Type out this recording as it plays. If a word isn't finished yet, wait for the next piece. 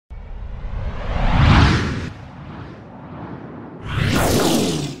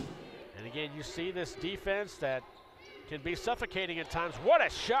again, you see this defense that can be suffocating at times. What a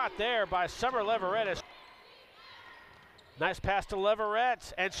shot there by Summer Leverett. Nice pass to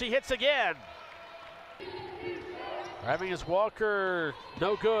Leverett, and she hits again. Driving is Walker,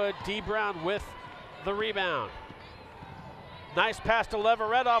 no good. D. Brown with the rebound. Nice pass to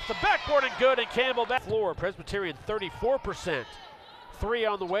Leverett off the backboard and good, and Campbell back. Floor, Presbyterian 34%. 3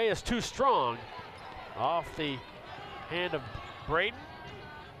 on the way is too strong. Off the hand of Braden.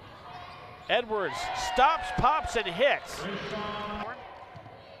 Edwards stops, pops, and hits.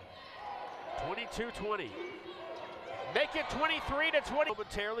 22-20. Make it 23-20.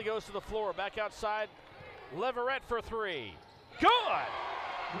 Momentarily goes to the floor, back outside. Leverett for 3. Good!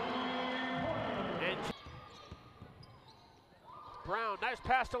 And Brown, nice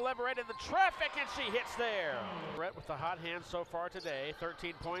pass to Leverett in the traffic, and she hits there. Leverett with the hot hand so far today.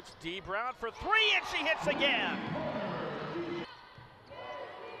 13 points. D. Brown for 3, and she hits again.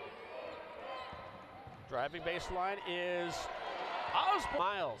 Driving baseline is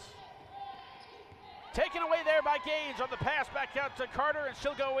Miles. Taken away there by Gaines on the pass back out to Carter, and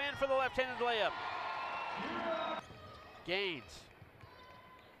she'll go in for the left-handed layup. Gaines.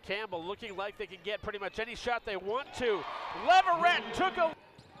 Campbell looking like they can get pretty much any shot they want to. Leverett took a...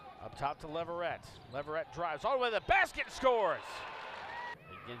 Up top to Leverett. Leverett drives all the way to the basket and scores.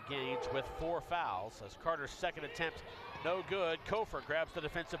 Again, Gaines with 4 fouls as Carter's second attempt no good. Kofer grabs the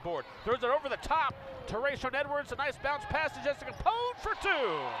defensive board. Throws it over the top to Rayshon Edwards. A nice bounce pass to Jessica Pone for 2.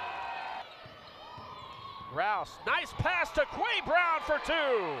 Rouse, nice pass to Quay Brown for 2.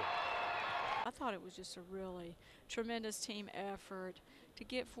 I thought it was just a really tremendous team effort to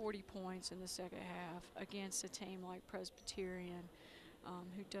get 40 points in the second half against a team like Presbyterian,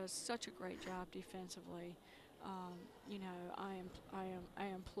 who does such a great job defensively. You know, I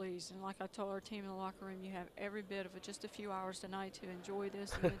am pleased, and like I told our team in the locker room, you have every bit of it, just a few hours tonight to enjoy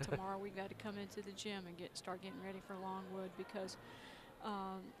this, and then tomorrow we've got to come into the gym and start getting ready for Longwood because,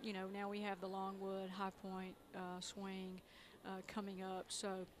 you know, now we have the Longwood High Point swing coming up.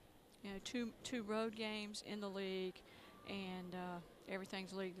 So, you know, two road games in the league, and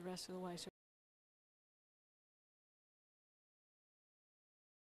everything's league the rest of the way. So